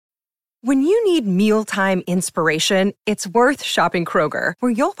When you need mealtime inspiration, it's worth shopping Kroger,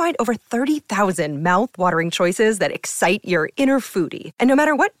 where you'll find over 30,000 mouth-watering choices that excite your inner foodie. And no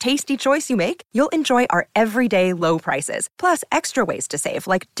matter what tasty choice you make, you'll enjoy our everyday low prices, plus extra ways to save,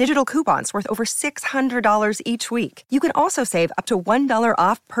 like digital coupons worth over $600 each week. You can also save up to $1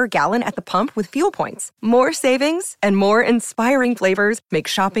 off per gallon at the pump with fuel points. More savings and more inspiring flavors make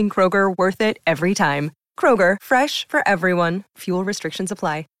shopping Kroger worth it every time. Kroger, fresh for everyone. Fuel restrictions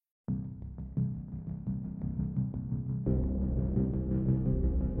apply.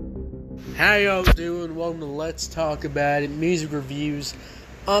 How y'all doing? Welcome to Let's Talk About It, Music Reviews.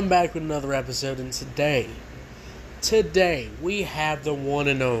 I'm back with another episode, and today we have the one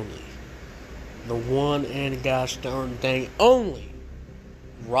and only, the one and gosh darn dang only,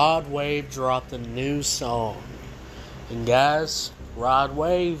 Rod Wave dropped a new song. And guys, Rod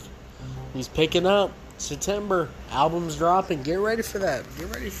Wave, he's picking up. September, album's dropping. Get ready for that.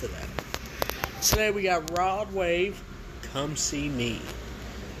 Today we got Rod Wave, Come See Me.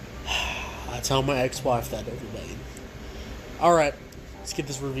 I tell my ex-wife that every day. Alright, let's get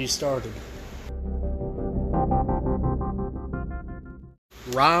this review started.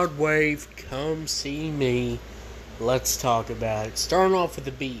 Rod Wave, Come See Me. Let's talk about it. Starting off with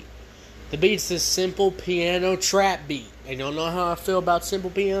the beat. The beat's this simple piano trap beat. I don't know how I feel about simple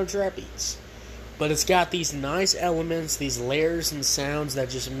piano trap beats, but it's got these nice elements, these layers and sounds that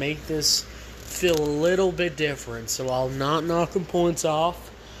just make this feel a little bit different. So I'll not knock him points off.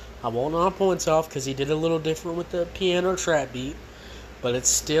 I won't knock points off because he did a little different with the piano trap beat. But it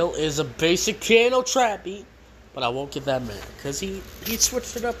still is a basic piano trap beat. But I won't get that mad because he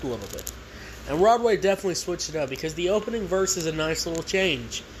switched it up a little bit. And Rod Wave definitely switched it up because the opening verse is a nice little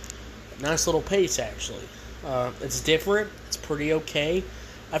change. A nice little pace, actually. It's different. It's pretty okay.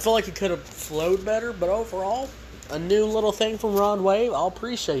 I feel like it could have flowed better. But overall, a new little thing from Rod Wave. I'll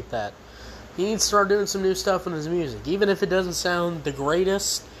appreciate that. He needs to start doing some new stuff in his music. Even if it doesn't sound the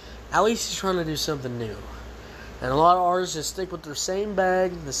greatest, at least he's trying to do something new. And a lot of artists just stick with their same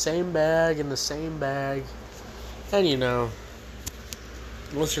bag, and the same bag. And you know,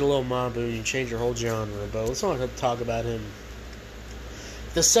 unless you're a little Mabu, you change your whole genre. But let's not talk about him.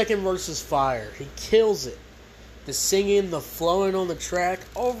 The second verse is fire. He kills it. The singing, the flowing on the track.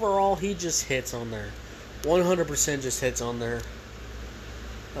 Overall, he just hits on there. 100% just hits on there.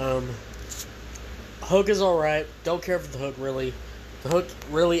 Hook is alright. Don't care for the hook, really. The hook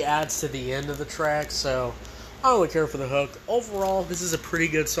really adds to the end of the track, so I don't really care for the hook. Overall, this is a pretty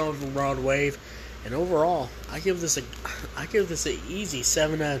good song from Rod Wave, and overall, I give this an easy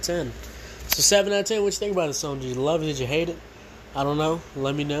 7 out of 10. So 7 out of 10, what you think about the song? Did you love it? Did you hate it? I don't know.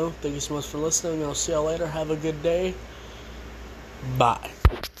 Let me know. Thank you so much for listening. I'll see y'all later. Have a good day. Bye.